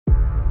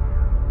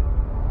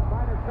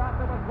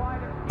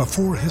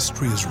Before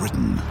history is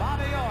written,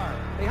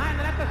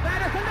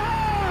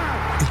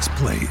 it's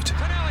played.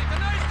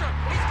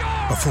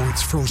 Before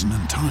it's frozen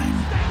in time,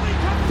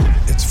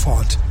 it's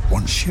fought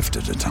one shift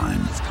at a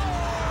time.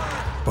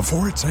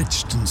 Before it's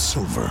etched in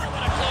silver,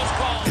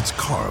 it's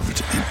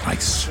carved in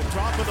ice.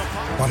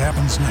 What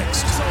happens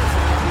next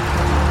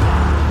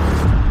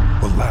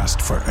will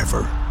last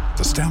forever.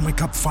 The Stanley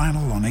Cup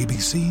Final on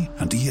ABC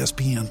and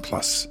ESPN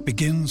Plus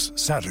begins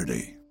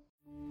Saturday.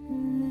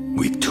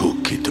 We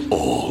took it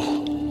all.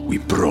 We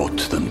brought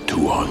them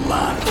to our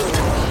land.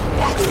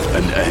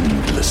 An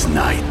endless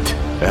night,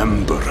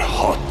 ember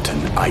hot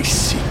and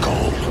icy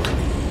cold.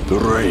 The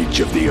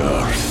rage of the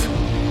earth.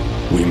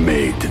 We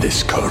made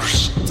this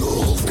curse.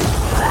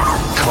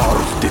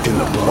 Carved it in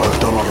the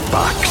blood on our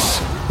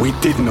backs. We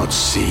did not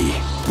see.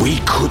 We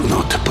could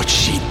not, but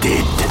she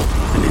did.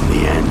 And in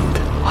the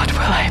end... What will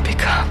I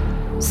become?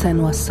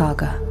 Senua's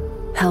Saga.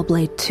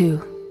 Hellblade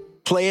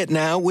 2. Play it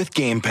now with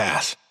Game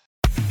Pass.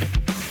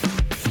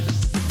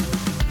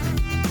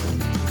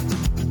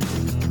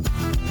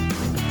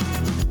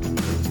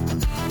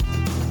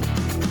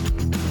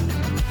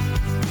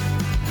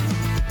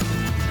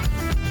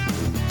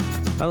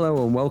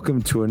 Hello and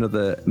welcome to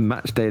another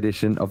Matchday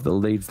edition of the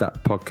Leeds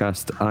That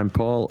podcast. I'm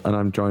Paul and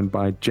I'm joined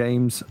by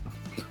James.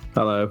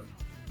 Hello.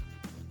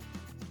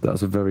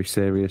 That's a very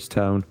serious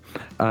tone.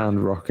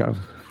 And Rocco.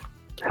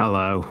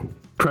 Hello.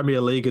 Premier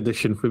League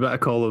edition. We better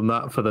call them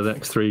that for the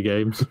next 3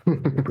 games.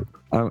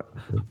 I'm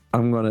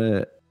going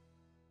to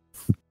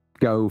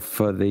go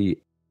for the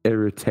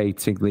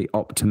irritatingly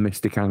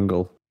optimistic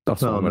angle.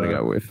 That's what I'm going to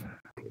go with.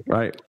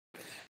 Right.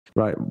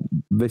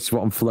 This is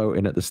what I'm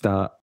floating at the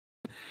start.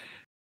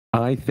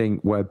 I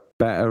think we're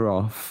better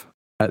off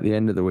at the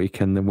end of the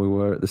weekend than we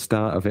were at the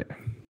start of it.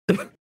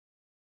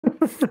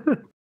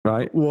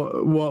 Right?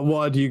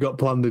 What had you got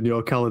planned in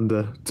your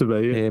calendar to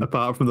be,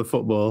 apart from the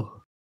football?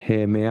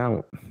 Hear me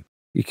out.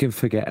 You can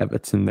forget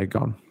Everton, they're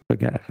gone.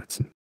 Forget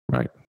Everton,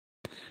 right?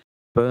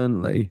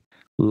 Burnley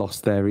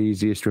lost their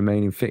easiest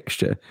remaining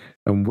fixture,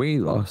 and we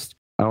lost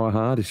our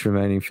hardest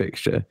remaining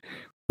fixture.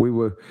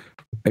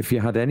 If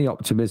you had any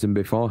optimism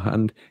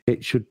beforehand,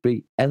 it should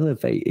be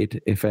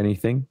elevated, if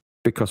anything,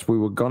 because we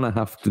were going to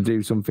have to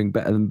do something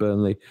better than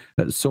Burnley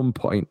at some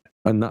point,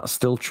 and that's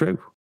still true.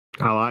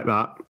 I like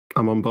that.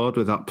 I'm on board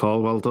with that,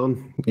 Paul. Well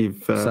done.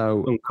 You've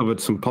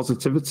uncovered some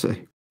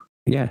positivity.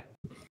 Yeah,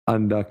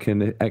 and I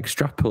can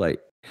extrapolate.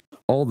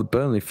 All the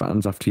Burnley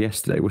fans after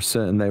yesterday were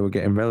certain they were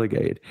getting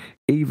relegated,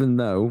 even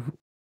though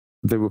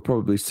they were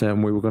probably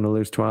certain we were going to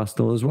lose to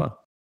Arsenal as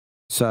well.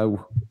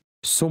 So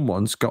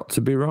someone's got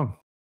to be wrong.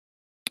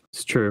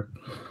 It's true.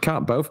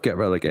 Can't both get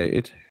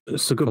relegated.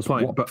 It's a good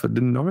point. Watford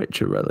and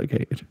Norwich are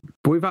relegated.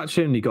 But we've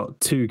actually only got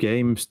 2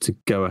 games to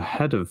go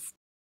ahead of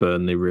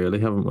Burnley, really,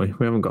 haven't we?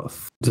 We haven't got...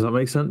 Does that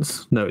make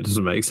sense? No, it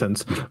doesn't make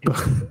sense.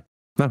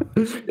 No,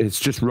 it's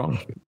just wrong.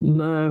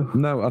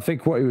 No, I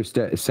think what he was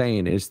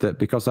saying is that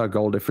because our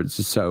goal difference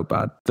is so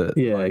bad that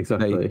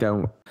exactly.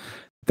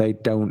 they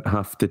don't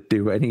have to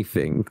do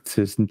anything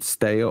to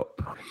stay up.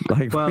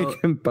 We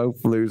can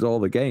both lose all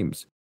the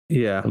games.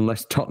 Yeah.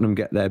 Unless Tottenham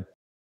get their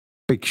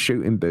big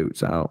shooting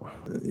boots out.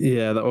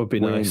 Yeah, that would be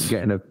nice.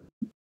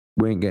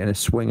 We ain't getting a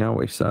swing, are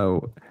we?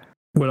 So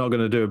we're not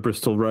going to do a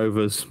Bristol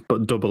Rovers,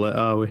 but double it,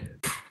 are we?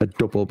 A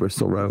double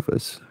Bristol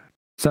Rovers.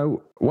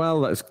 So,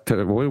 we're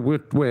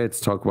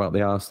to talk about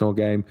the Arsenal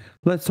game.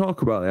 Let's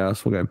talk about the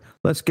Arsenal game.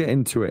 Let's get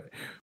into it.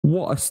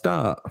 What a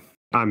start.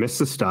 I missed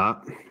the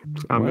start.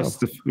 I went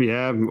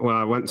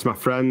to my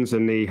friend's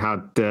and he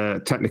had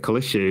technical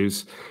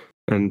issues.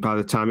 And by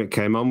the time it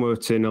came on, we were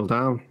 2-0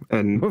 down.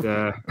 And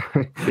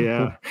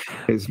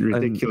it's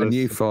ridiculous. And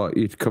you thought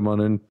you'd come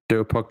on and do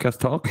a podcast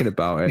talking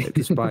about it,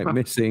 despite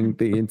missing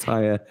the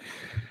entire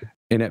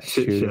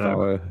ineptitude of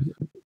our...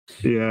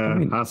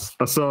 Yeah,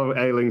 I saw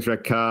Ayling's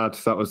red card.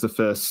 That was the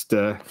first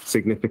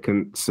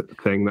significant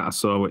thing that I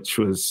saw, which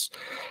was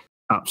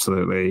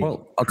absolutely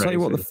Well, I'll crazy. tell you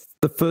what,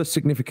 the first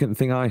significant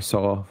thing I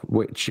saw,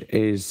 which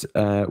is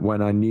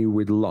when I knew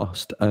we'd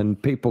lost,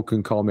 and people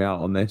can call me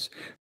out on this,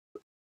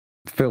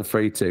 feel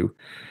free to.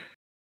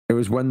 It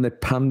was when they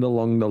panned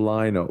along the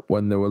lineup,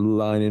 when they were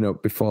lining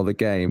up before the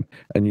game,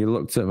 and you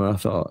looked at them and I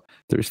thought,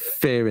 there was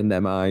fear in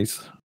them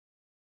eyes.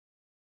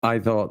 I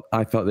thought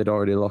they'd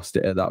already lost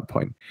it at that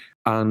point.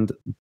 And,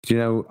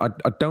 I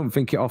don't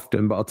think it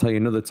often, but I'll tell you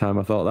another time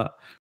I thought that.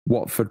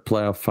 Watford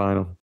playoff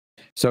final.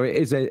 So it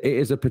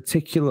is a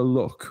particular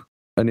look.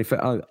 And if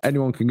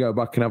anyone can go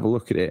back and have a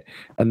look at it,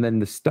 and then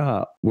the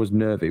start was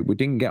nervy. We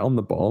didn't get on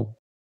the ball.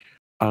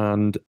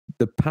 And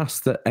the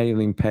pass that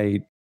Ayling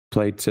played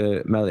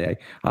to Meslier,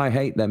 I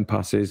hate them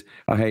passes.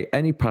 I hate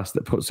any pass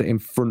that puts it in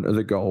front of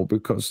the goal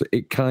because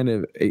it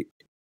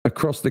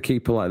across the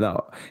keeper like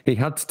that. He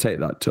had to take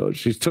that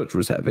touch. His touch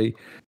was heavy.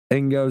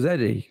 In goes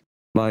Eddie.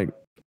 I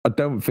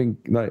don't think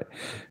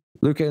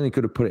Luke Ayling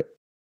could have put it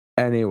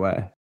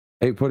anywhere.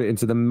 He put it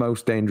into the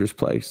most dangerous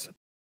place,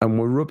 and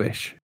we're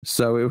rubbish.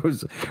 So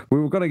we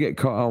were going to get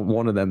caught out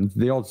one of them.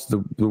 The odds,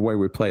 the way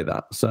we play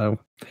that. So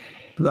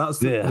that's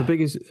the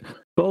biggest.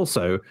 But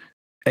also,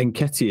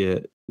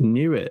 Nketiah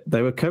knew it.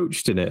 They were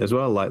coached in it as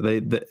well.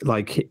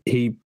 Like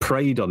he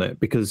preyed on it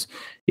because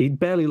he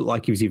barely looked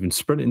like he was even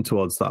sprinting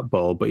towards that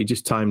ball, but he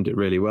just timed it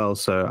really well.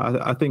 So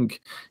I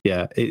think,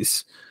 yeah,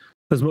 it's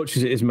as much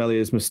as it is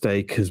Melia's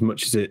mistake, as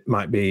much as it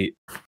might be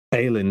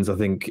Aylin's, I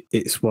think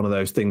it's one of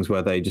those things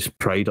where they just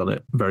preyed on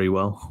it very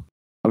well.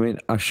 I mean,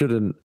 I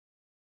shouldn't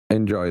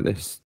enjoy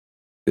this.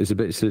 It's a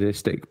bit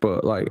sadistic,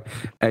 but like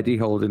Eddie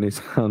holding his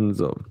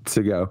hands up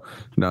to go,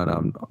 no,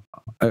 I'm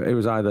not. It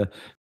was either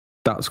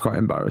that's quite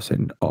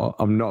embarrassing or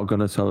I'm not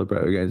going to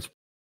celebrate against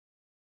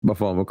my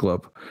former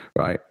club,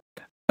 right?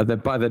 And then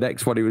by the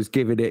next one, he was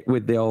giving it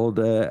with the old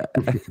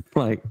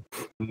like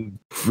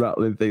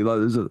rattling thing.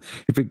 Like,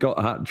 if he got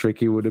a hat trick,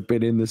 he would have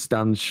been in the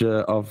stand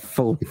shirt of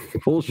full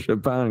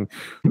shebang.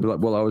 Be like,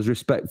 well, I was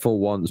respectful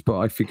once,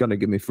 but if you're going to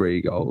give me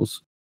 3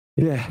 goals,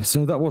 yeah.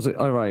 So that wasn't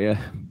all right.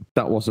 Yeah,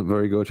 that wasn't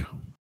very good.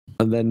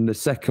 And then the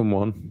second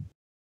one,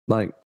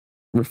 like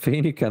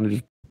Rafinha kind of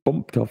just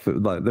bumped off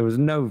it. Like there was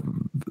no.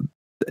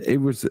 It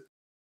was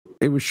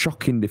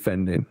shocking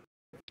defending.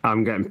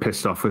 I'm getting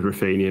pissed off with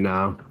Rafinha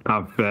now.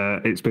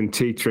 It's been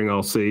teetering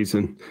all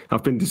season.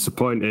 I've been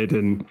disappointed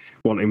and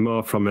wanting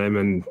more from him.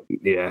 And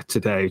yeah,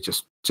 today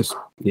just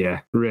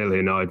really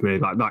annoyed me.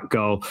 Like that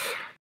goal,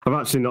 I've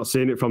actually not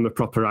seen it from the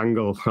proper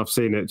angle. I've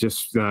seen it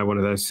just one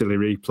of those silly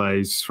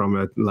replays from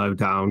a low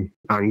down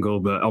angle,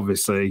 but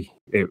obviously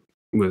it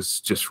was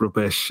just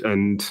rubbish.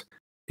 And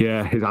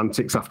yeah, his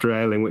antics after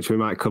Ayling, which we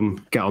might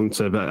get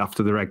onto, but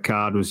after the red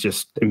card was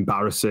just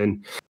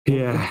embarrassing.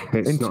 Yeah,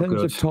 it's in not terms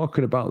good. of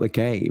talking about the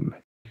game,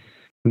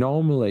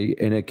 normally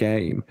in a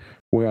game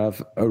we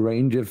have a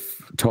range of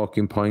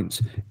talking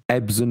points,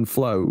 ebbs and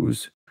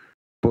flows,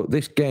 but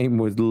this game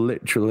was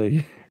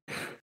literally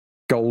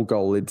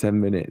goal in 10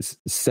 minutes,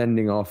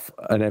 sending off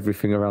and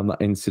everything around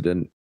that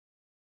incident,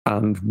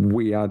 and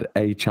we had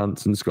a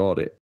chance and scored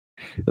it.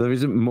 There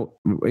isn't much.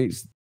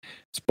 It's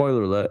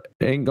spoiler alert,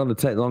 it ain't going to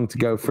take long to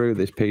go through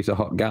this piece of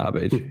hot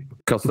garbage,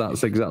 because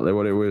that's exactly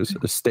what it was,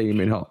 a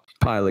steaming hot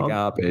pile of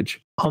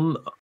garbage.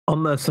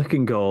 On their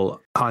second goal,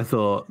 I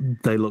thought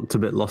they looked a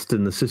bit lost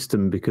in the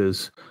system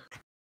because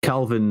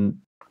Calvin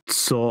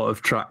sort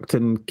of tracked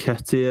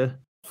Nketiah,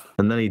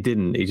 and then he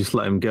didn't. He just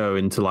let him go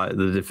into like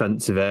the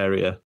defensive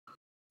area,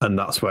 and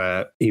that's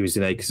where he was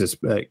in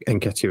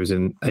Nketiah was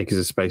in acres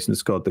of space and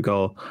scored the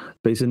goal.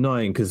 But it's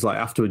annoying because like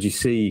afterwards you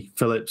see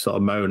Philip sort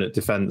of moan at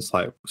defence,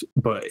 like,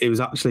 but it was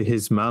actually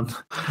his man.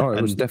 Oh,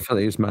 it was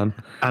definitely his man.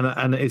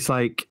 And it's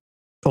like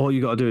all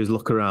you got to do is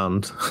look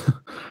around,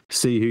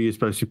 see who you're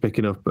supposed to be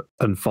picking up,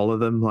 and follow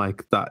them.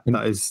 Like that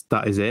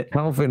is it.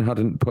 Calvin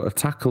hadn't put a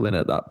tackle in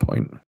at that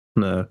point.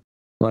 No,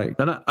 like,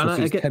 and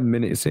I get 10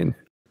 minutes in.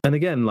 And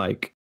again,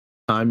 like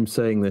I'm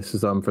saying this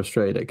as I'm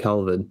frustrated at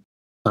Calvin.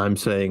 I'm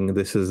saying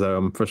this as though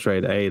I'm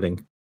frustrated at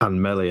Ayling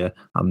and Melia.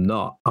 I'm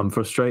not. I'm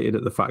frustrated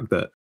at the fact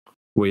that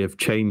we have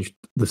changed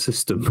the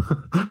system.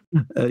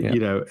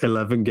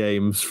 11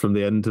 games from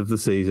the end of the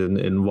season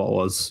in what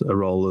was a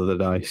roll of the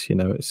dice.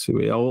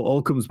 It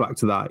all comes back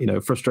to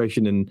that.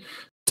 Frustration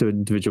to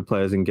individual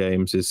players in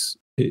games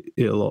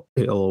it'll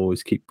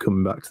always keep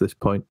coming back to this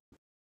point.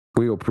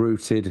 We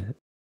uprooted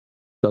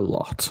the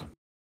lot.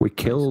 We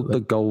killed the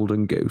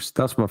golden goose.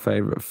 That's my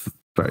favourite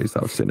phrase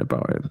I've seen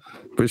about it,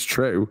 but it's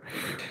true.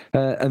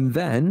 And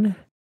then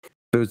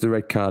there was the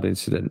red card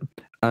incident,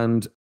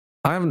 and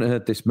I haven't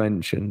heard this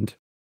mentioned.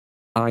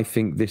 I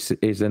think this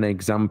is an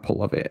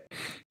example of it.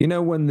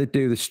 When they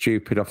do the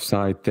stupid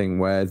offside thing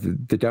where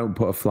they don't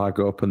put a flag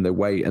up and they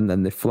wait and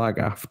then they flag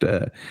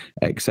after,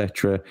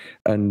 etc.,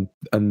 and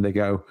they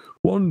go,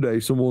 one day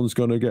someone's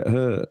going to get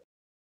hurt.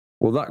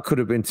 Well, that could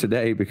have been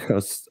today,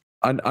 because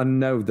I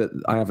know that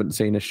I haven't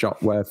seen a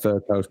shot where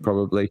Firpo's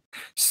probably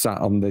sat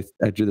on the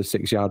edge of the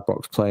 6-yard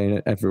box playing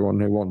at everyone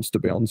who wants to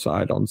be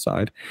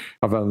onside.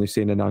 I've only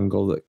seen an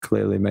angle that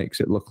clearly makes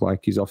it look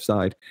like he's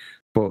offside.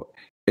 But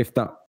if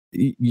that,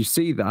 you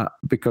see that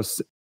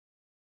because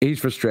he's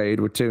frustrated,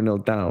 we're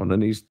 2-0 down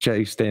and he's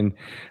chased in,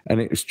 and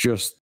it's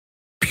just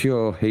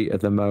pure heat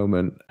of the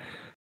moment,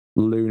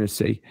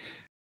 lunacy.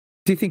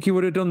 Do you think he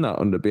would have done that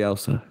under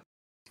Bielsa?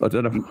 I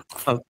don't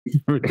know.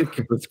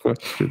 Ridiculous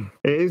question.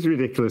 It is a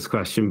ridiculous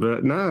question,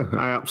 but no,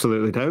 I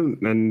absolutely don't.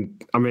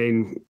 And I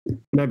mean,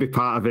 maybe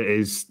part of it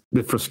is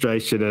the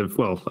frustration of,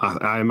 well,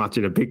 I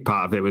imagine a big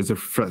part of it was the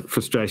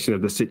frustration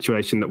of the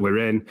situation that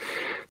we're in,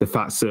 the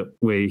fact that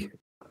we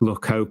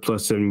look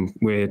hopeless and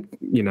we're,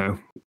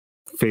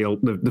 feel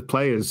the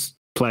players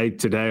played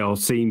today or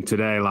seem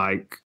today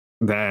like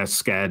they're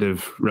scared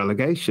of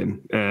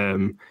relegation.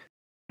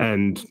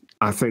 And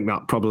I think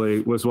that probably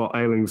was what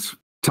Ayling's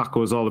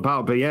tackle was all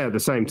about. But yeah, at the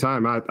same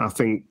time, I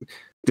think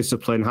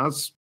discipline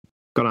has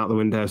gone out the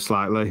window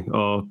slightly,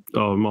 or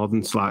more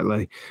than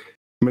slightly.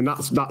 I mean,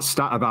 that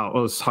stat about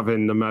us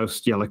having the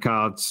most yellow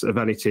cards of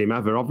any team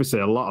ever.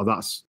 Obviously, a lot of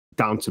that's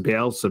down to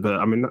Bielsa, but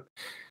I mean,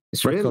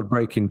 it's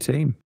record-breaking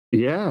team.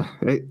 Yeah,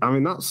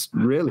 that's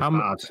really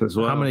bad as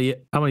well. How many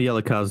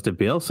yellow cards did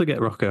Bielsa get,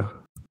 Rocco?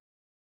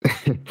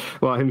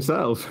 Well,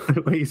 himself.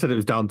 He said it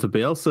was down to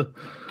Bielsa.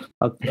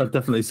 I'd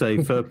definitely say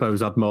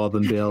Firpo's had more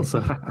than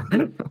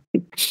Bielsa.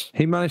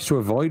 He managed to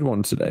avoid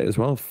one today as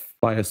well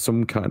by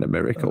some kind of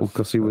miracle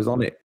because he was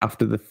on it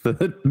after the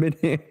 3rd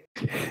minute.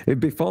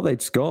 Before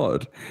they'd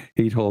scored,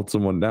 he'd hauled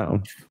someone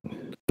down.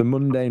 The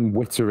mundane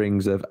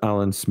witterings of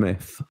Alan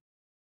Smith.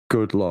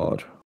 Good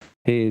Lord.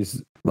 He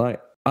is like,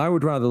 I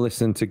would rather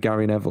listen to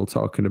Gary Neville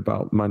talking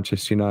about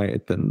Manchester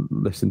United than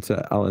listen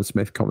to Alan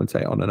Smith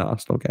commentate on an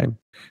Arsenal game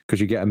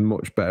because you get a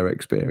much better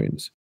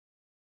experience.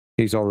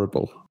 He's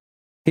horrible.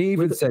 He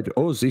even said,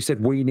 he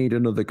said, we need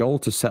another goal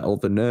to settle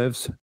the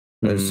nerves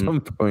at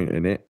some point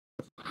in it.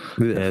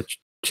 Yeah,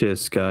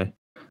 cheers, Sky.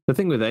 The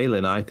thing with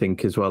Ayling, I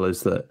think, as well,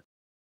 is that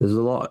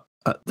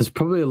there's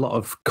probably a lot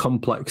of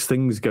complex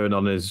things going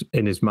on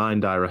in his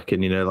mind, I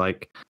reckon.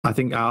 I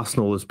think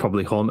Arsenal has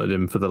probably haunted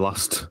him for the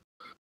last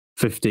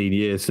 15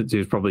 years since he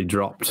was probably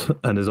dropped,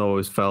 and has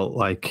always felt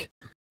like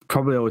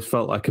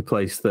a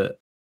place that,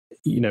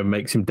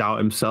 makes him doubt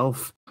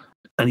himself.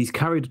 And he's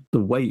carried the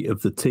weight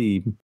of the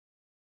team,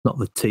 not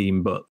the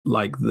team, but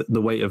like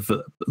the weight of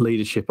the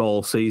leadership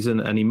all season.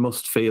 And he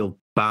must feel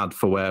bad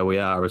for where we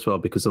are as well,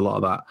 because a lot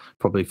of that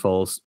probably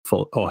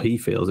he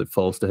feels it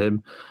falls to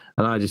him.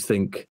 And I just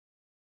think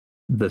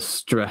the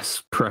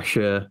stress,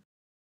 pressure,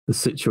 the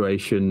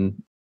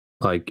situation,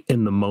 like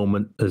in the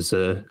moment, as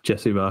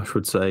Jesse Marsh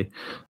would say,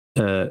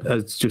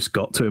 has just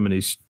got to him, and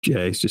he's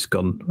just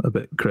gone a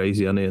bit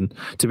crazy on it. And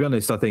to be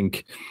honest, I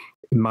think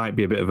it might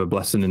be a bit of a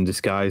blessing in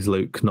disguise,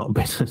 Luke, not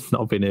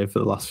been here for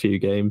the last few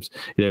games.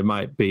 It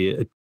might be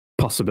a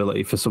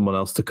possibility for someone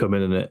else to come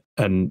in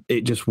and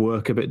it just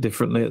work a bit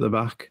differently at the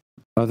back.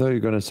 I thought you were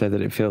going to say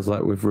that it feels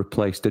like we've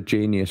replaced a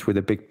genius with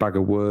a big bag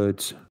of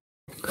words.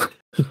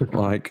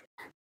 Like,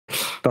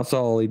 that's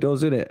all he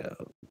does, isn't it?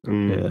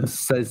 Yeah.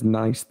 Says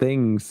nice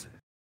things.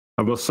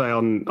 I will say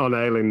on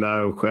Ayling,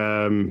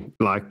 though,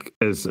 like,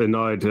 as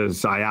annoyed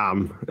as I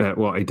am at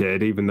what he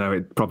did, even though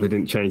it probably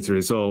didn't change the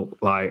result,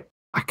 like,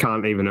 I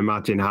can't even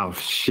imagine how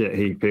shit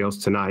he feels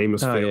tonight. He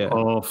must feel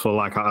awful.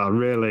 Like,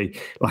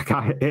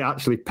 it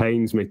actually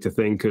pains me to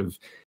think of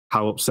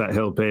how upset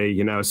he'll be,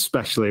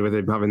 especially with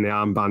him having the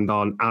armband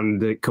on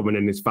and it coming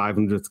in his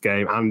 500th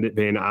game and it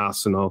being at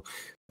Arsenal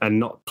and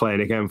not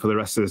playing again for the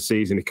rest of the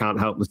season. He can't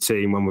help the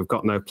team when we've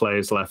got no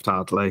players left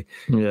hardly.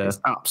 Yeah.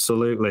 It's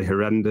absolutely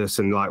horrendous.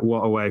 And like,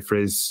 what a way for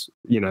his,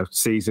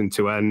 season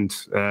to end.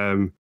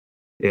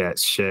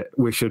 It's shit.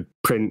 We should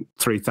print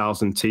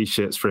 3,000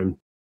 T-shirts for him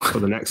for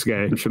the next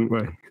game, shouldn't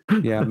we?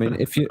 Yeah, I mean,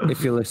 if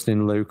you're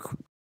listening, Luke,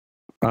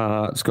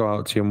 let's go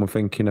out to you, and we're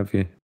thinking of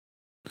you.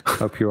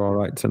 Hope you're all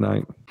right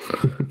tonight.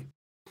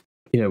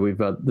 We've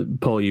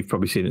had, Paul, you've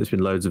probably seen it. There's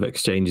been loads of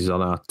exchanges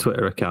on our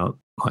Twitter account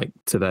like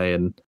today,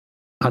 and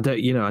I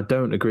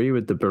don't agree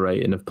with the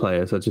berating of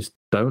players. I just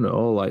don't at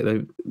all. Like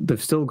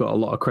they've still got a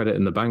lot of credit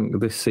in the bank.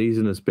 This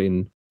season has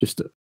been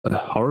just a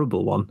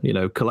horrible one.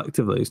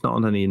 Collectively, it's not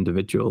on any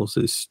individuals.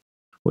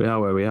 We are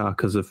where we are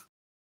because of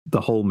the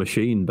whole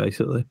machine,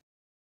 basically.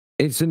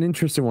 It's an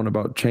interesting one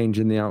about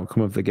changing the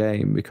outcome of the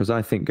game, because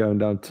I think going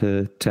down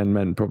to 10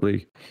 men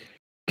probably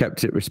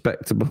kept it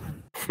respectable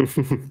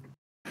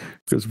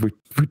because we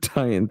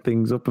tightened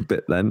things up a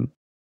bit then.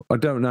 I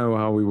don't know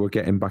how we were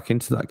getting back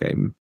into that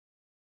game,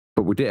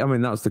 but we did. I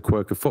mean, that's the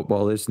quirk of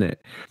football, isn't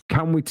it?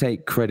 Can we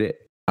take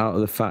credit out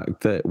of the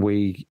fact that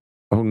we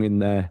hung in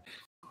there,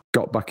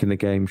 got back in the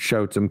game,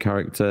 showed some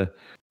character,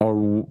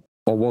 or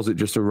was it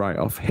just a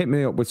write-off? Hit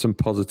me up with some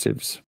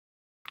positives.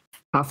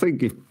 I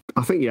think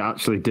you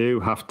actually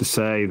do have to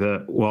say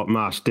that what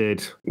Marsh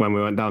did when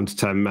we went down to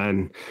 10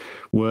 men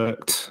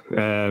worked.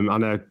 I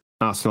know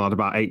Arsenal had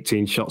about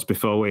 18 shots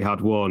before we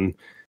had one,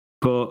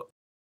 but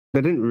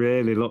they didn't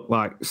really look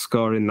like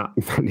scoring that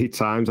many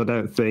times, I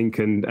don't think.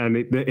 And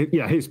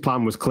his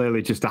plan was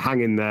clearly just to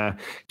hang in there,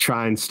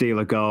 try and steal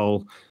a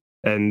goal.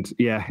 And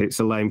yeah, it's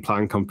a lame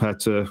plan compared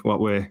to what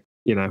we're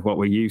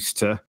used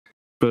to.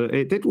 But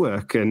it did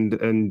work,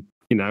 and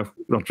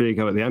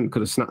Rodrigo at the end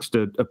could have snatched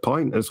a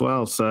point as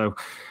well. So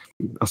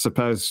I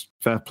suppose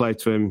fair play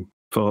to him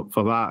for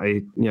that.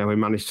 We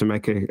managed to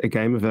make a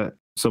game of it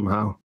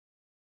somehow.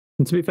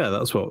 And to be fair,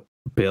 that's what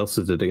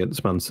Bielsa did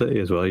against Man City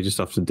as well. You just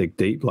have to dig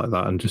deep like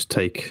that and just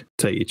take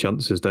your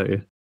chances, don't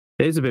you?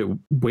 It is a bit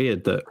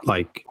weird that,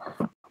 like,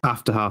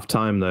 after half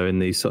time, though, in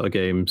these sort of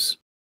games,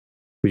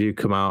 we do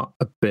come out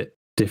a bit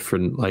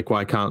different. Like,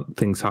 why can't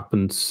things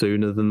happen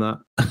sooner than that?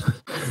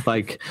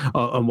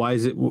 And why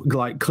is it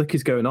like click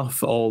is going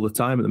off all the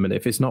time at the minute?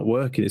 If it's not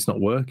working, it's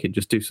not working.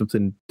 Just do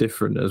something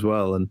different as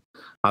well. And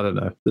I don't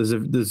know.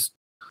 There's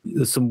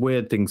some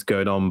weird things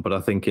going on, but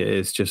I think it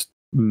is just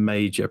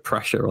major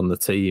pressure on the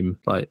team,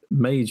 like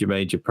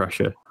major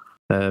pressure.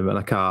 And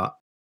I can't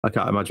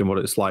imagine what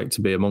it's like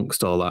to be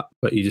amongst all that.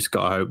 But you just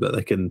got to hope that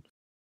they can,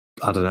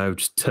 I don't know,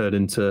 just turn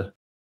into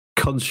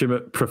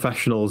consummate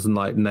professionals and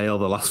like nail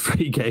the last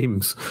 3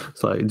 games.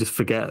 It's like, just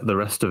forget the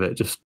rest of it.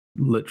 Just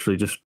literally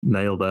just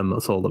nail them.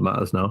 That's all that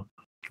matters now.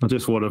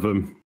 Just one of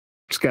them.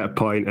 Just get a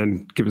point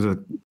and give us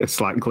a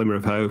slight glimmer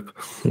of hope.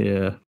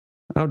 Yeah.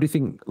 How do you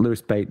think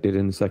Lewis Bate did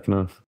in the second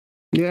half?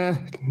 Yeah,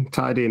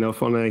 tidy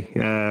enough, wasn't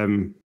he?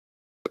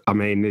 I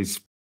mean,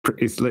 he's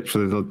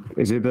literally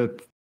is he the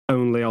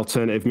only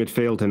alternative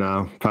midfielder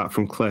now, apart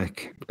from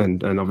Click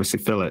and obviously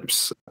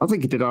Phillips. I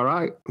think he did all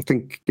right. I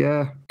think,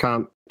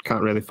 can't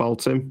really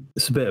fault him.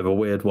 It's a bit of a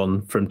weird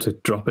one for him to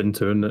drop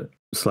into, isn't it?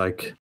 It's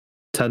like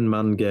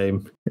 10-man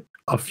game,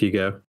 off you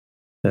go.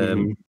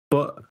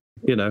 But,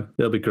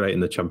 he'll be great in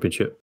the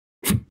Championship.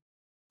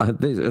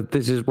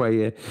 This is where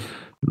you,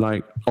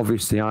 like,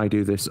 obviously I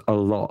do this a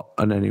lot,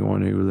 and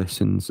anyone who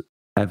listens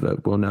ever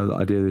will know that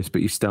I do this,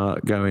 but you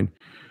start going,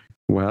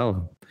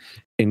 well,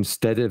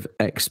 instead of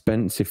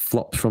expensive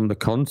flops from the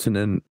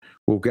continent,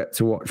 we'll get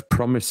to watch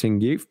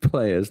promising youth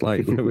players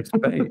like Lewis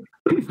Payne.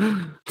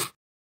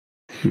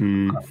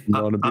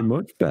 That'll be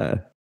much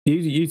better.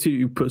 You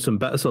two put some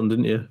bets on,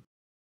 didn't you?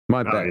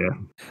 My bet.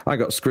 I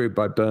got screwed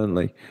by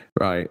Burnley,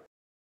 right,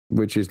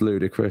 which is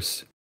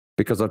ludicrous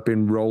because I've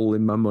been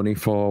rolling my money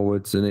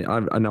forwards and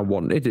I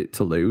wanted it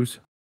to lose.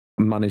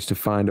 I managed to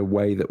find a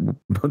way that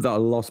I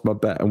lost my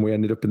bet and we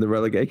ended up in the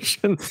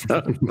relegation.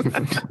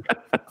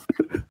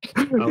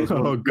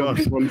 Oh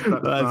gosh,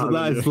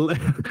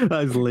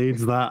 that's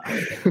Leeds. That.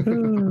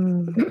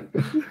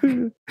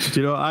 Do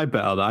you know what I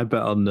bet on? I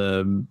bet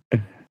on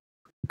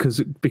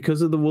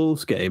because of the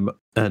Wolves game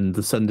and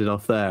the sending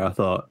off there. I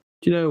thought,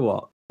 do you know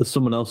what? There's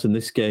someone else in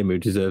this game who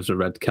deserves a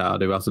red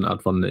card who hasn't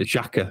had one. It's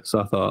Xhaka. So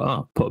I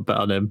thought, put a bet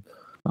on him.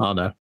 Oh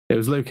no, it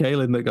was Luke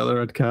Ayling that got the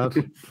red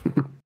card.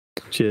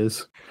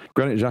 Cheers.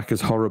 Granit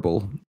Xhaka's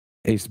horrible.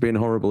 He's been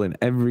horrible in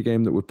every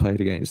game that we've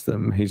played against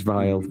them. He's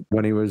vile.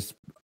 When he was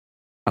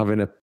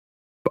having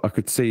I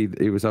could see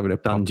he was having a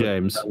Dan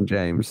James,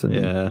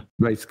 and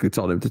basically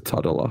told him to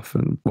toddle off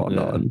and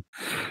whatnot, and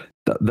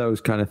those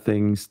kind of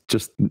things,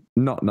 just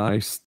not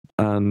nice.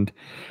 And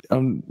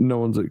no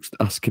one's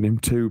asking him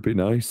to be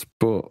nice,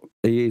 but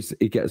he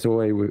gets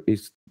away with.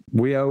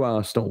 We owe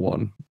Arsenal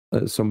one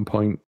at some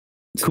point.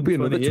 Could be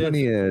another 20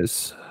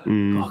 years.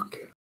 Fuck.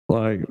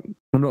 Like,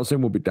 I'm not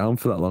saying we'll be down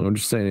for that long. I'm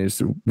just saying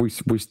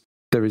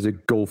there is a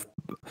gulf.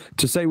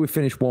 To say we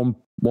finished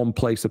one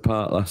place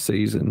apart last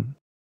season,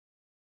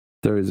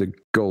 there is a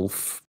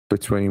gulf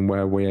between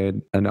where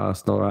we and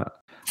Arsenal are at,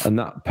 and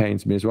that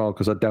pains me as well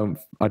because I don't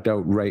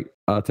rate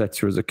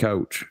Arteta as a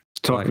coach.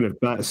 Talking of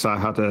bets, I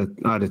had a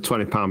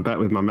 £20 bet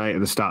with my mate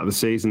at the start of the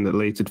season that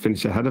Leeds would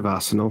finish ahead of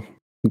Arsenal.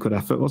 Good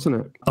effort, wasn't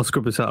it? I'll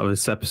scrub this out of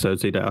this episode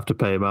so you don't have to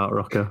pay him out,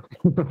 Rocker.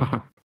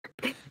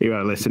 You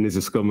won't listen, he's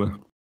a scummer.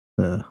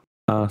 Yeah.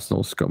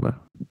 Arsenal scummer.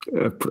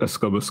 A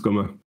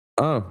scummer.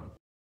 Oh.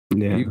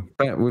 Yeah. You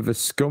bet with a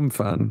scum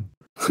fan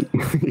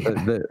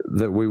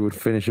that we would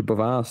finish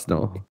above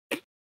Arsenal.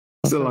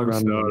 It's a long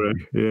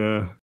story,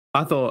 yeah.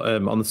 I thought,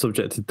 on the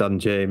subject of Dan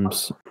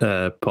James,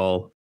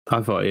 Paul,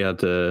 I thought he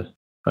had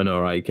an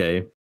all right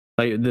game.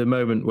 Like the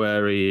moment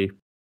where he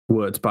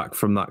worked back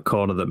from that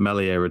corner that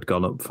Melier had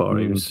gone up for,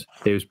 he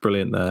was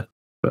brilliant there.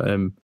 But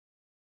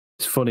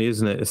it's funny,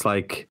 isn't it? It's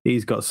like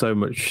he's got so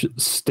much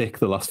stick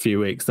the last few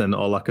weeks. Then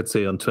all I could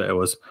see on Twitter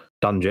was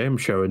Dan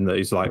James showing that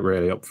he's like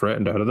really up for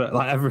it, and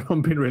like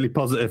everyone being really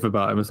positive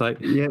about him. It's like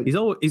he's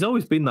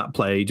always been that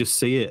player. You just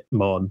see it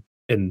more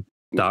in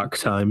dark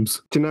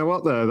times. Do you know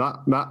what though?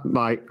 That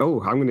like, I'm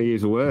going to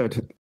use a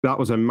word. That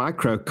was a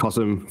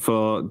microcosm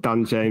for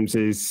Dan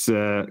James's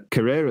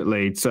career at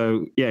Leeds.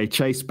 So, he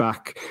chased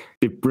back,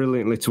 did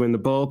brilliantly to win the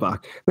ball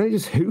back. Then he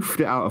just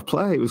hoofed it out of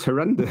play. It was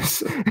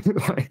horrendous.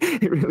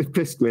 It really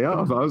pissed me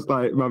off. I was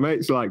like, my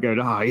mates were like going,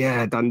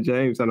 Dan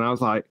James. And I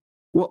was like,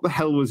 what the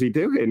hell was he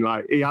doing?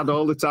 Like, he had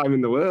all the time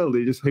in the world.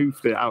 He just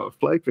hoofed it out of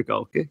play for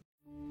goal kick.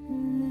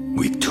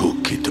 We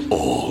took it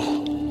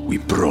all. We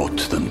brought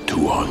them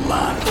to our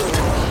land.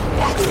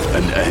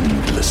 An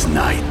endless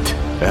night.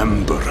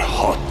 Ember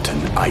hot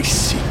and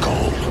icy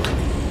cold.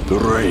 The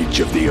rage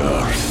of the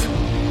earth.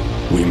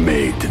 We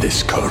made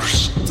this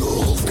curse.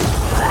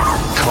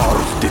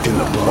 Carved it in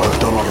the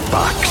blood on our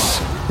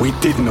backs. We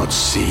did not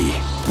see.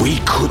 We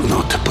could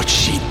not, but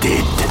she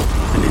did.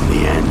 And in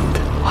the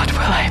end... What will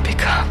I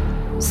become?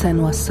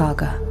 Senua's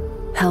Saga.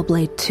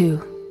 Hellblade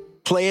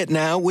 2. Play it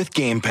now with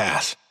Game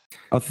Pass.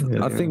 I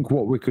think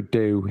what we could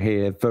do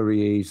here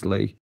very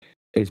easily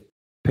is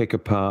pick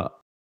apart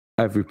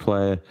every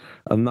player,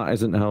 and that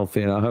isn't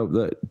healthy, and I hope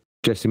that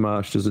Jesse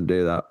Marsch doesn't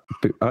do that.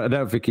 I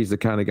don't think he's the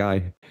kind of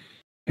guy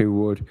who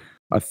would.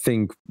 I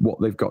think what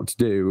they've got to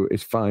do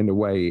is find a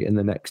way in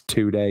the next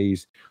 2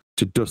 days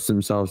to dust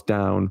themselves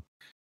down,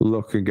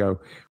 look and go,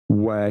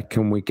 where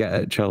can we get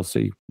at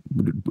Chelsea?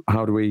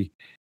 How do we,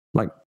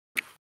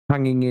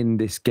 hanging in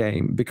this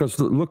game? Because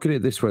look at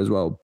it this way as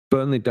well,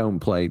 Burnley don't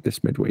play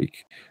this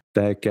midweek.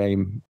 Their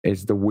game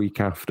is the week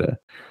after.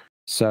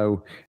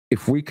 So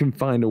if we can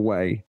find a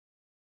way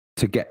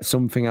to get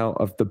something out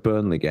of the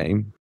Burnley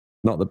game,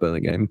 not the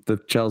Burnley game, the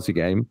Chelsea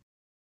game,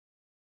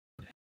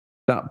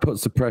 that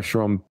puts the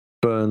pressure on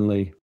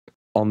Burnley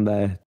on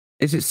their...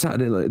 Is it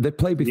Saturday? They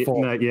play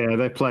before... Yeah,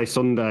 they play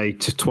Sunday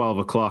to 12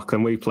 o'clock,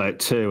 and we play at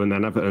 2, and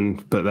then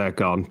Everton, but they're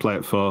gone, play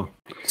at 4.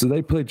 So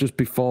they play just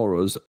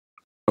before us,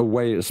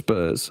 away at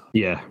Spurs.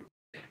 Yeah.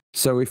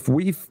 So if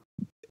we've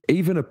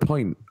even a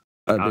point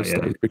at this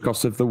stage,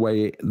 because of the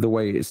way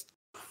it's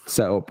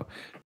set up,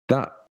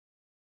 that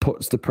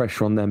puts the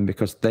pressure on them,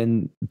 because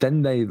then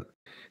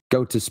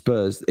go to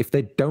Spurs. If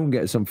they don't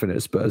get something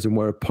at Spurs and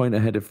we're a point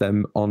ahead of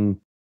them on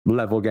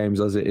level games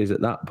as it is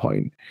at that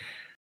point,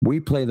 we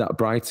play that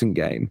Brighton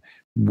game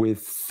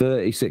with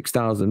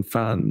 36,000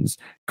 fans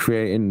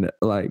creating,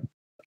 like,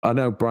 I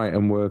know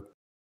Brighton were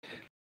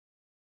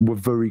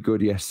very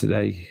good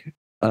yesterday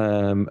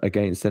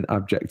against an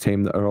abject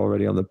team that are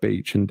already on the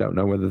beach and don't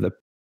know whether they're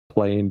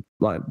playing.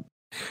 Like,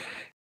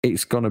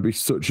 it's going to be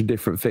such a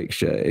different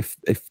fixture if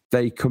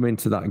they come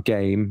into that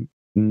game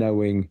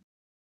knowing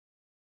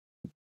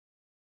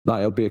that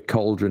it'll be a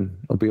cauldron,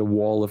 it'll be a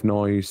wall of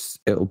noise,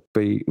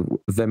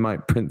 they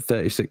might print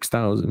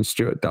 36,000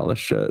 Stuart Dallas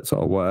shirts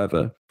or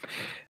whatever,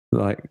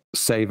 like,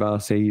 save our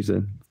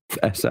season,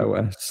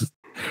 SOS,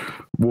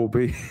 will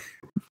be...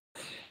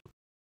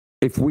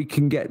 If we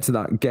can get to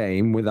that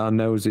game with our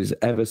noses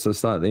ever so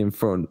slightly in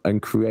front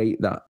and create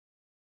that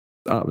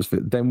atmosphere,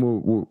 then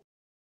we're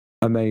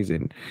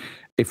amazing.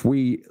 If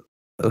we,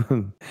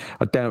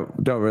 I don't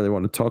really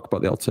want to talk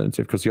about the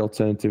alternative, because the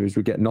alternative is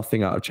we get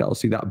nothing out of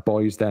Chelsea. That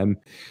buoys them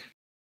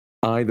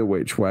either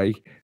which way.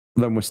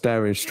 Then we're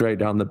staring straight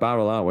down the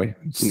barrel, aren't we?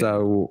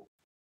 So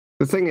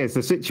the thing is,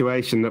 the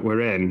situation that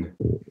we're in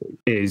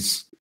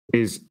is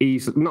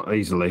not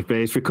easily, but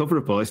it's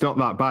recoverable. It's not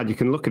that bad. You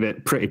can look at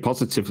it pretty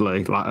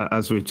positively, like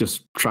as we're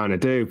just trying to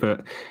do.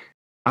 But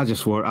I'm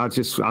just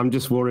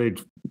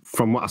worried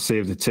from what I see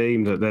of the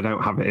team that they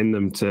don't have it in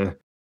them to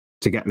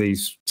get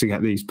these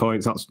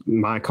points. That's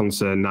my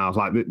concern now.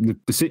 Like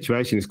the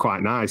situation is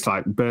quite nice.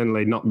 Like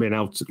Burnley not being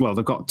able to. Well,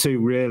 they've got 2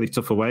 really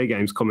tough away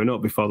games coming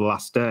up before the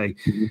last day.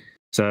 Mm-hmm.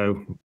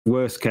 So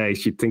worst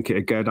case, you'd think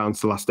it'd go down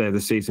to the last day of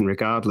the season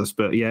regardless.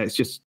 But yeah, it's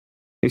just,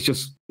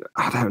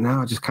 I don't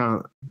know. I just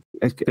can't.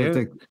 Have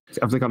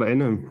they got it in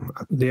them?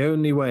 The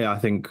only way I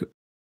think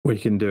we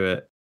can do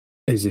it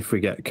is if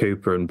we get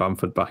Cooper and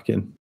Bamford back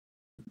in.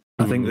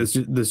 I think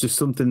there's just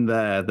something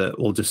there that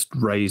will just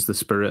raise the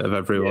spirit of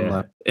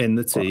everyone in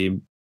the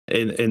team,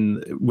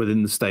 in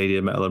within the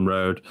stadium at Ellen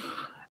Road.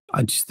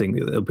 I just think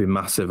it'll be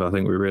massive. I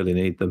think we really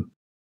need them.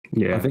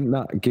 Yeah, I think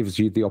that gives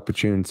you the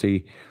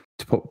opportunity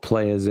to put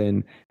players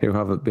in who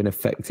haven't been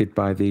affected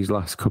by these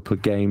last couple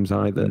of games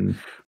either.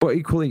 But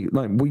equally,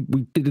 like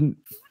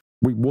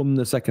we won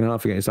the second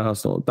half against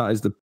Arsenal. That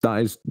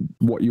is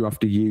what you have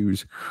to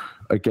use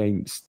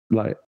against,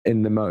 like,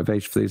 in the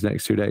motivation for these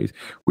next 2 days.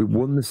 We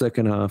won the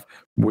second half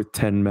with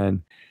 10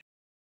 men.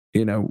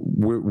 You know,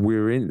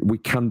 we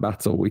can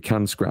battle, we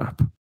can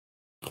scrap.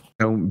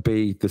 Don't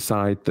be the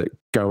side that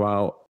go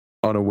out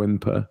on a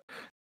whimper.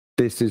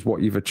 This is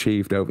what you've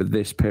achieved over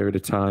this period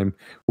of time.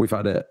 We've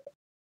had an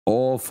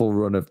awful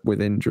run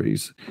with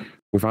injuries.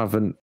 We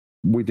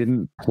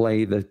didn't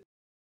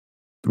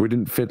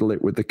fiddle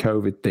it with the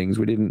COVID things.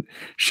 We didn't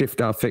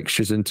shift our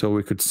fixtures until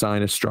we could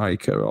sign a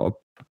striker or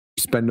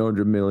spend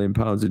 £100 million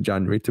in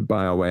January to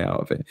buy our way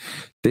out of it.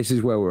 This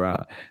is where we're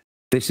at.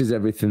 This is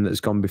everything that's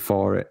gone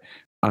before it.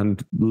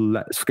 And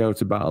let's go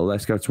to battle.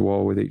 Let's go to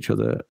war with each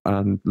other.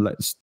 And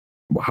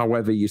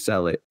however you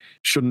sell it,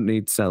 shouldn't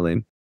need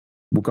selling.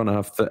 We're going to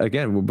have,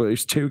 but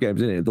it's 2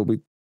 games in it. There'll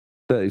be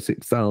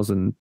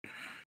 36,000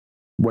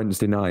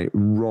 Wednesday night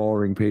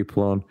roaring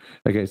people on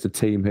against a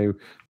team who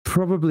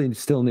probably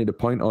still need a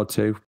point or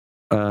 2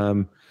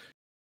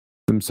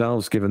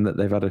 themselves, given that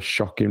they've had a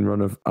shocking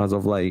run as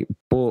of late.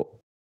 But,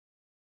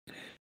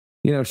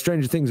 you know,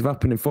 stranger things have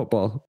happened in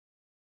football.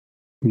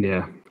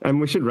 Yeah,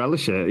 and we should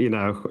relish it, you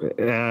know.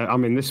 I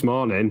mean, this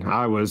morning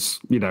I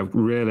was, you know,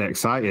 really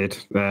excited,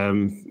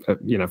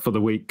 you know, for the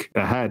week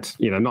ahead.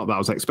 You know, not that I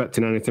was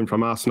expecting anything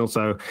from Arsenal,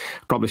 so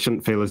probably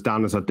shouldn't feel as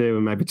down as I do,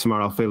 and maybe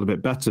tomorrow I'll feel a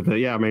bit better. But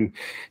yeah, I mean,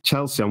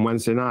 Chelsea on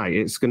Wednesday night,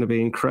 it's going to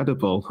be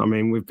incredible. I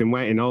mean, we've been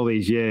waiting all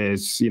these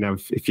years, you know,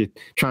 if you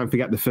try and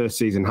forget the first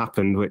season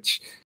happened, which,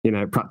 you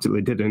know,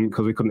 practically didn't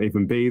because we couldn't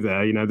even be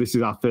there. You know, this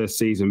is our first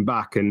season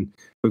back, and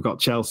we've got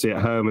Chelsea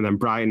at home and then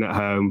Brighton at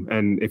home,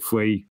 and if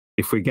we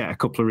get a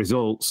couple of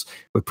results,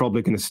 we're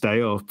probably going to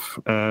stay up.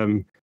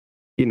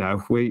 You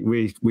know,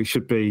 we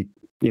should be,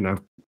 you know,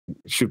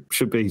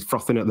 should be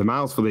frothing at the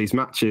mouth for these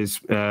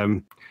matches.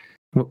 And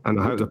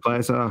I hope the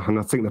players are, and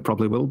I think they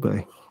probably will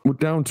be. We're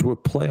down to a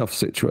playoff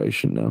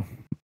situation now.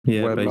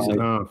 Yeah, basically.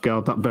 Oh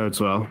God, that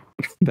bodes well.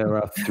 There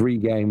are 3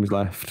 games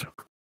left,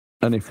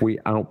 and if we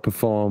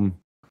outperform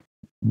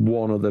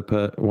one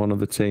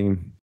other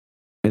team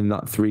in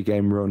that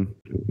 3-game run,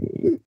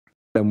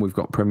 then we've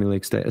got Premier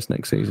League status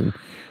next season.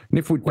 And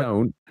if we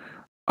don't,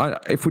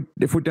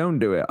 if we don't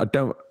do it, I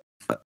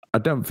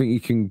don't think you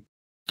can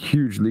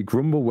hugely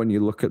grumble when you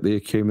look at the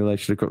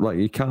accumulation of, like,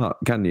 you can't,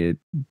 can you?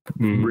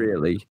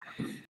 Really?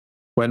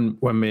 When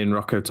me and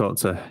Rocco talked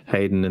to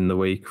Hayden in the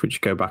week,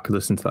 which go back and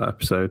listen to that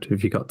episode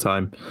if you got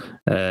time,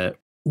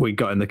 we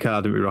got in the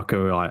car, didn't we, Rocco?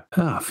 And we were like,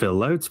 I feel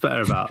loads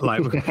better about,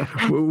 like,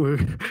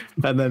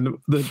 and then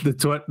the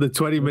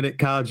 20-minute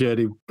car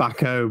journey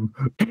back home,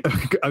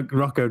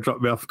 Rocco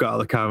dropped me off, got out of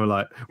the car, and we're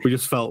like, we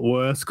just felt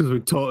worse because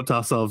we talked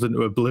ourselves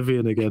into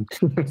oblivion again.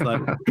 It's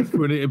like,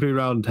 we need to be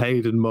around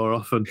Hayden more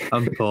often,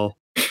 and Paul.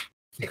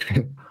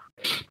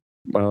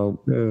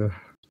 Well,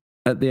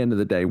 at the end of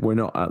the day, we're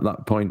not at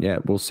that point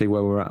yet. We'll see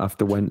where we're at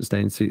after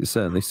Wednesday and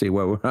certainly see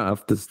where we're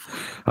at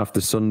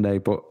after Sunday.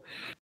 But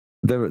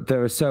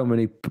there are so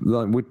many,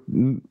 like,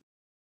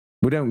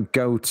 we don't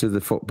go to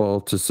the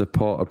football to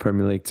support a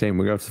Premier League team.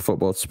 We go to the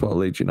football to support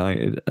Leeds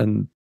United,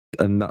 and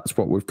that's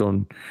what we've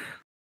done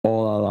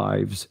all our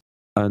lives,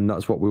 and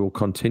that's what we will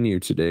continue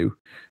to do.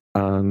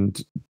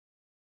 And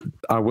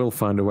I will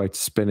find a way to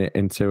spin it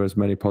into as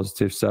many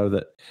positives so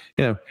that,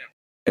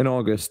 in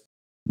August,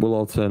 we'll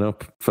all turn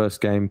up, first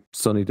game,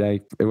 sunny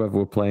day, whoever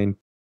we're playing,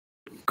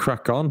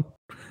 crack on.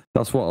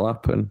 That's what'll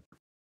happen.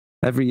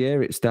 Every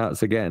year it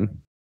starts again.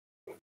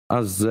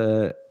 As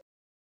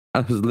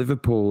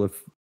Liverpool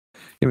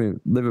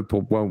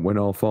Liverpool won't win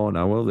all 4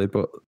 now, will they?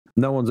 But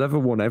no one's ever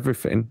won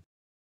everything.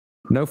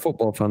 No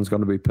football fan's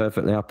going to be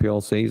perfectly happy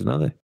all season, are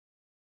they?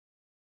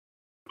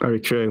 Very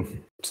true.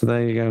 So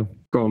there you go.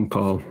 Go on,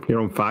 Paul.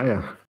 You're on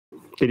fire.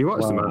 Did you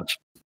watch the match?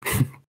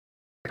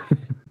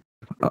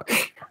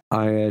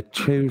 I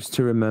choose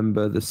to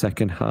remember the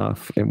second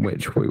half in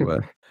which we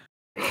were.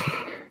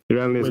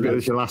 You're only as good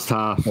as your last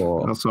half.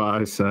 That's what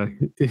I say.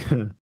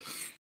 Yeah.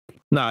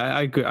 No,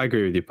 I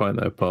agree with your point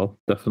though, Paul.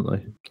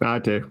 Definitely. I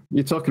do.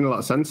 You're talking a lot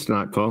of sense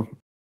tonight, Paul.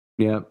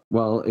 Yeah,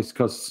 well, it's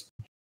because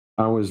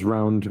I was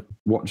round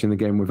watching the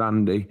game with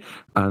Andy,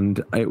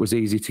 and it was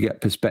easy to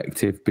get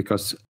perspective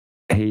because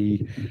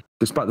he,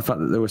 despite the fact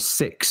that there were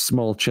 6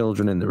 small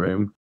children in the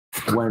room,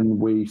 when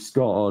we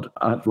scored,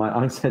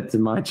 I said to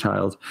my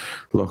child,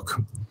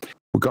 look,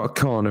 we've got a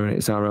corner and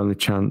it's our only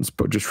chance,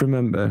 but just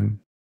remember,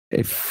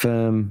 if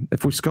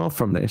we score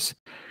from this,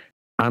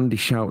 Andy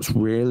shouts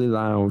really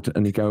loud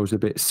and he goes a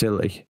bit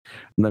silly.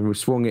 And then we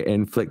swung it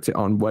in, flicked it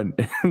on, went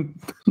and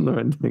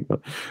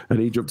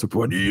he jumped up and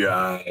went,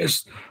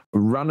 yes!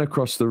 Ran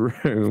across the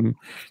room,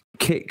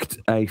 kicked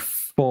a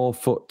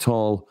 4-foot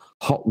tall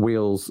Hot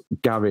Wheels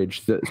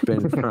garage that's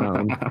been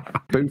found,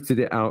 booted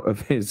it out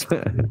of his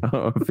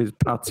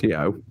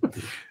patio,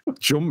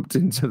 jumped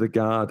into the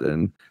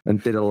garden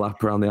and did a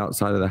lap around the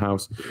outside of the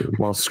house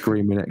while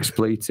screaming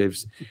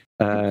expletives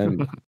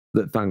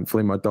that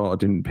thankfully my daughter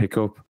didn't pick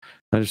up.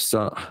 I just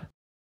thought,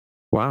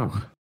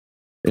 wow,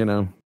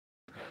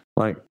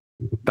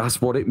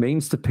 that's what it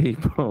means to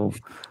people.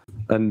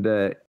 And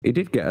he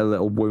did get a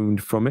little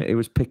wound from it. He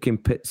was picking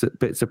bits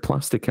of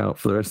plastic out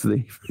for the rest of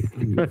the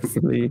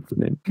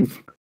evening.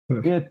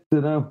 Yeah,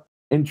 don't know.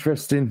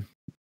 Interesting.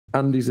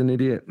 Andy's an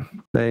idiot.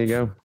 There you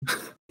go.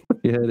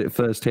 You heard it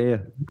first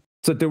here.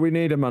 So do we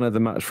need a man of the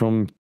match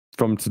from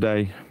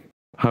today?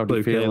 How do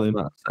you feel in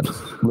that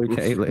sense? Luke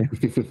Ayling.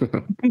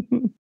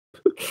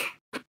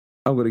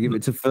 I'm going to give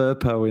it to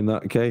Firpo in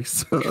that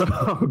case.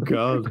 Oh,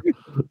 God.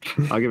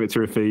 I'll give it to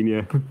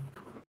Rafinha.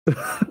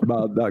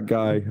 Man, that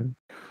guy,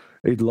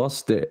 he'd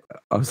lost it.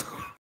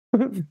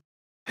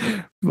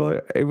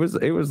 But it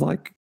was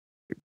like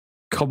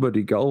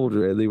comedy gold,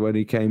 really, when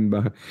he came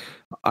back.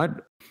 I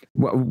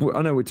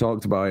know we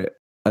talked about it,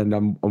 and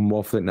I'm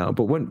waffling now,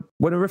 but when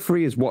a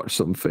referee has watched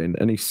something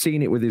and he's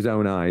seen it with his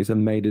own eyes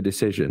and made a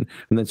decision,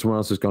 and then someone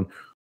else has gone,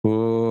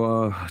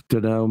 oh, I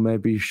don't know,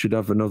 maybe you should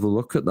have another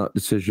look at that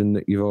decision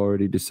that you've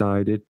already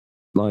decided.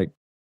 Like,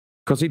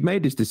 because he'd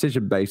made his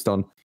decision based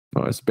on,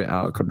 oh, it's a bit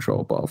out of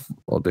control, but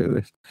I'll do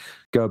this.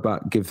 Go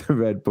back, give the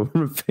red, but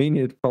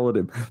Rafinha had followed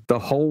him the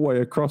whole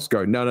way across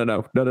going,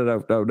 no.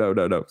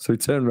 So he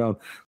turned around.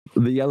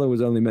 The yellow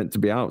was only meant to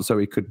be out so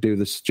he could do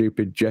the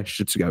stupid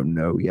gesture to go,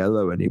 no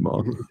yellow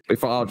anymore.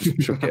 If I'll just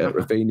chuck it at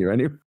Rafinha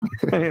anyway.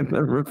 And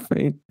then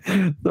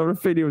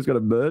Rafinha was going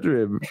to murder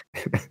him.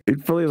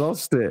 He'd fully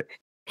lost it.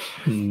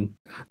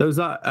 There was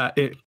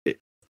that.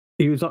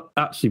 He was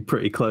actually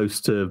pretty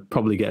close to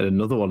probably getting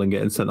another one and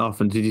getting sent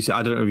off. And did you see?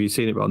 I don't know if you've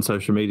seen it, but on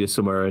social media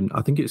somewhere, and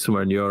I think it's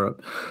somewhere in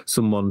Europe,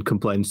 someone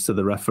complains to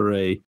the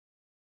referee,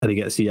 and he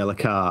gets a yellow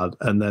card,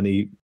 and then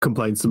he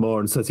complains some more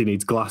and says he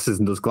needs glasses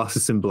and does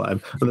glasses symbol at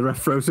him, and the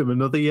ref throws him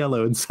another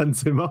yellow and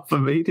sends him off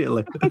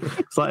immediately.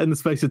 It's like in the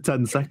space of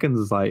 10 seconds.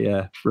 It's like,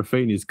 yeah,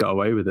 Rafinha's got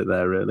away with it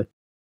there, really.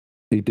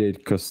 He did,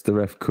 because the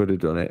ref could have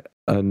done it,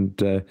 and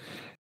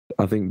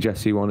I think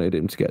Jesse wanted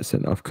him to get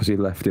sent off because he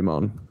left him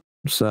on.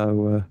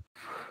 So,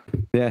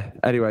 yeah.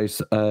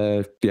 Anyways,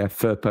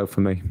 Firpo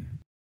for me.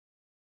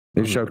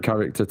 It showed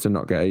character to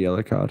not get a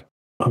yellow card.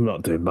 I'm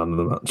not doing man of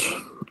the match.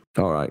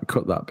 All right,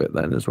 cut that bit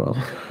then as well.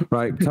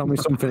 Right, tell me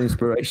something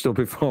inspirational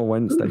before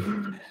Wednesday.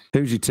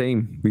 Who's your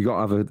team? You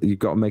got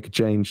to make a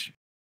change.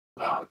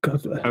 Oh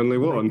God! Only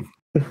one.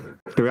 Do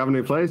we have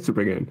any players to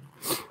bring in?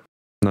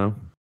 No.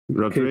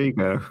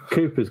 Rodrigo.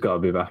 Cooper's got to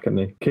be back, hasn't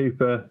he?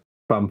 Cooper.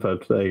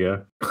 Bamford, there you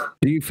go.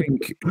 Do you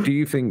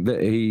think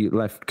that he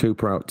left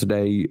Cooper out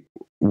today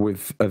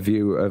with a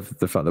view of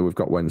the fact that we've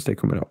got Wednesday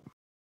coming up?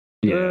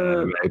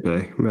 Yeah,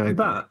 maybe.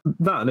 That,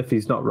 and if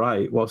he's not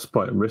right, what's the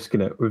point in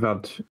risking it? We've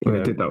had... He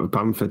did that with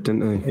Bamford,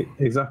 didn't he?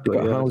 Exactly.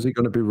 But how is he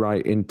going to be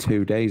right in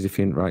 2 days if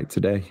he ain't right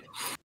today?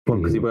 Well,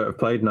 because he won't have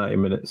played 90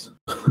 minutes.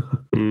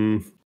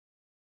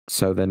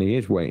 So then he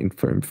is waiting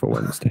for him for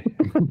Wednesday.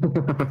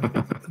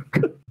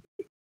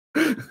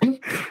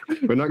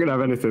 We're not going to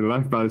have anything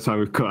left by the time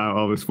we've cut out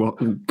all this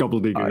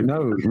gobbledygook. I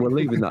know. We're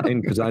leaving that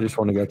in because I just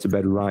want to go to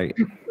bed right.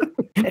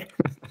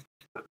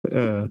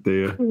 Oh,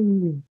 dear.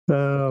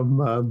 Oh,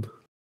 man.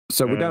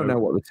 So we don't know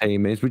what the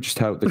team is. We just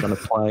hope they're going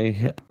to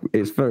play.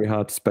 It's very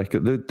hard to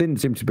speculate. There didn't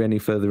seem to be any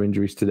further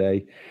injuries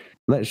today.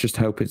 Let's just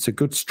hope it's a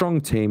good, strong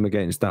team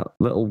against that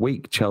little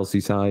weak Chelsea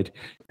side,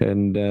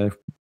 and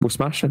we'll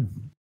smash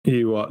them.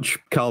 You watch,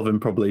 Calvin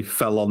probably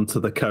fell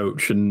onto the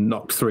coach and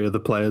knocked 3 of the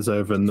players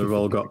over, and they've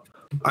all got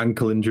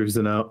ankle injuries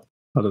and out.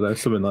 I don't know,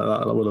 something like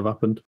that would have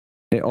happened.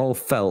 It all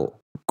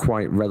felt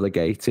quite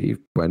relegated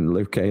when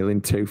Luke Ayling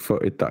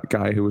two-footed that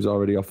guy who was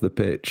already off the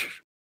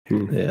pitch.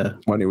 Yeah.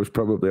 When he was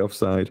probably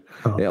offside.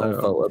 It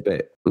all felt a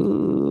bit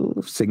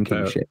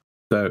sinking ship.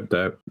 Don't.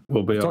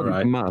 We'll be all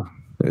right.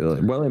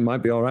 Well, it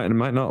might be all right and it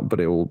might not, but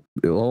it'll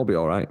all be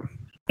all right.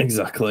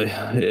 Exactly.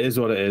 It is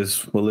what it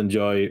is. We'll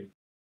enjoy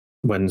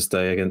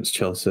Wednesday against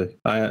Chelsea.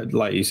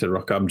 Like you said,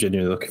 Rock, I'm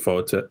genuinely looking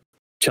forward to it.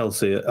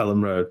 Chelsea at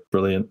Ellen Road,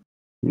 brilliant.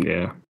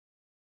 Yeah.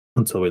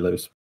 Until we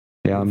lose.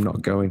 Yeah, I'm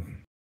not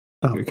going.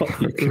 Oh,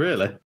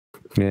 really?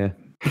 Yeah.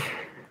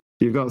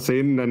 You've not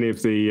seen any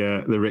of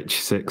the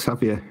Rich Six,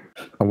 have you?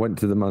 I went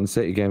to the Man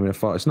City game and I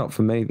thought, it's not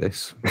for me,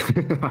 this.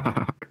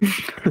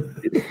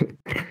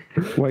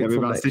 Wait for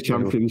the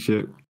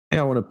Championship. Yeah,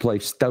 I want to play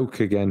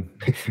Stoke again.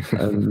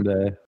 And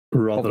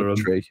Rotherham.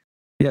 Coventry.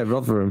 Yeah,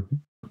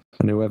 Rotherham.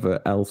 And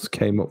whoever else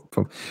came up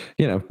from,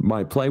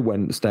 might play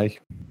Wednesday.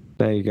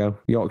 There you go.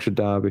 Yorkshire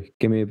Derby.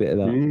 Give me a bit of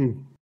that.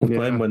 We're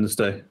playing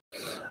Wednesday.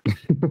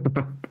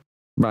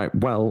 Right,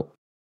 well,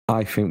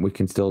 I think we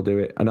can still do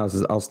it. And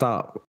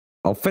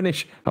I'll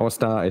finish how I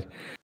started.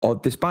 Or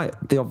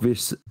despite the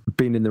obvious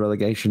being in the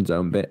relegation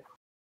zone bit,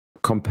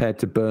 compared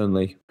to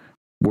Burnley,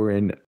 we're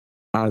in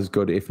as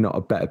good, if not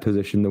a better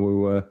position than we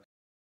were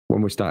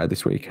when we started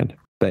this weekend.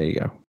 There you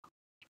go.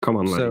 Come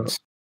on, lads.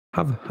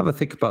 Have a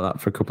think about that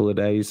for a couple of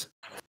days.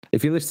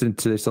 If you're listening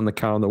to this on the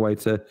car on the way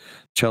to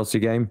Chelsea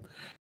game,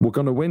 we're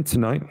going to win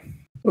tonight.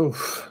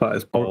 Oof, that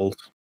is bold.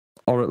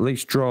 Or at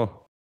least draw.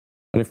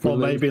 And if we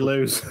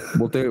lose,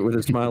 we'll do it with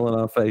a smile on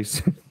our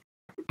face.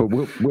 But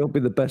we'll be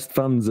the best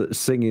fans at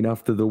singing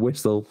after the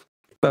whistle.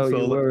 Don't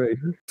you worry.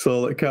 That's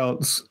all that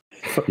counts.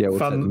 Yeah, we'll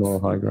take them all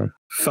high ground.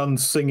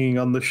 Fans singing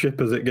on the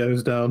ship as it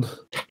goes down.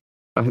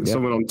 I think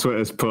someone on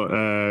Twitter's put,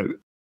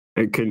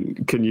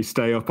 can you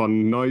stay up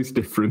on noise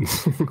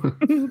difference?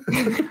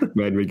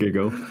 Made me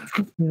giggle.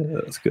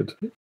 Yeah, that's good.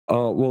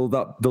 Oh, well,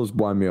 that does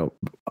wind me up.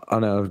 I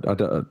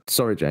know.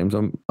 Sorry, James.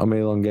 I'm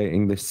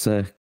elongating this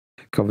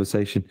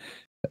conversation.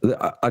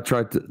 I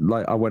tried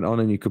to, I went on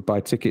and you could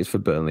buy tickets for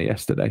Burnley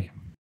yesterday.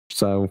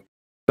 So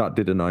that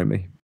did annoy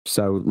me.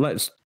 So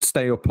let's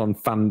stay up on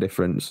fan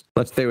difference.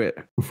 Let's do it.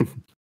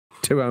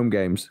 2 home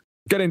games.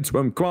 Get into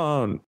them. Come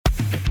on.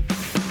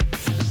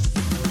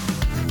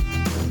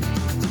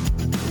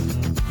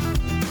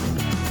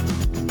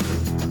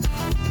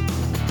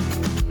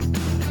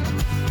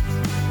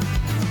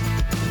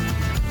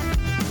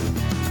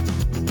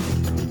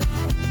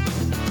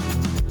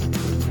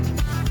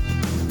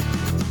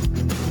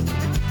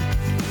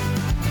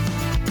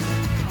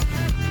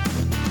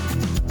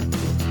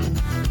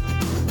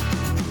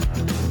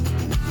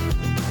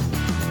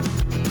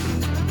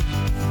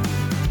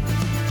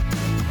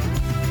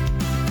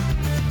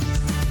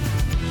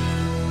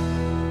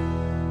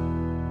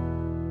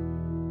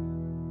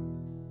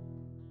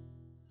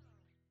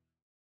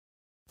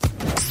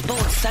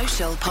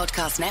 Social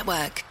Podcast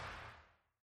Network.